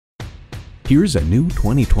Here's a new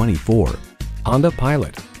 2024 Honda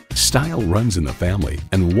Pilot. Style runs in the family,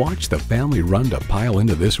 and watch the family run to pile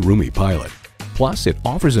into this roomy Pilot. Plus, it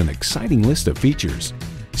offers an exciting list of features: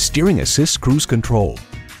 steering assist cruise control,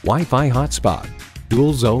 Wi-Fi hotspot,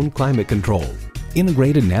 dual zone climate control,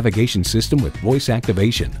 integrated navigation system with voice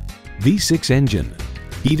activation, V6 engine,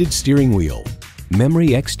 heated steering wheel,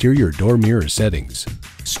 memory exterior door mirror settings,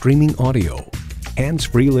 streaming audio,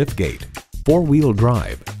 hands-free liftgate, four-wheel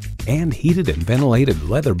drive, and heated and ventilated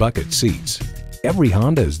leather bucket seats. Every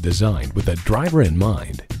Honda is designed with the driver in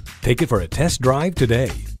mind. Take it for a test drive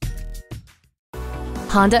today.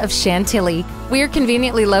 Honda of Chantilly. We are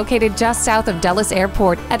conveniently located just south of Dulles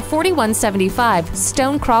Airport at 4175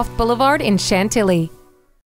 Stonecroft Boulevard in Chantilly.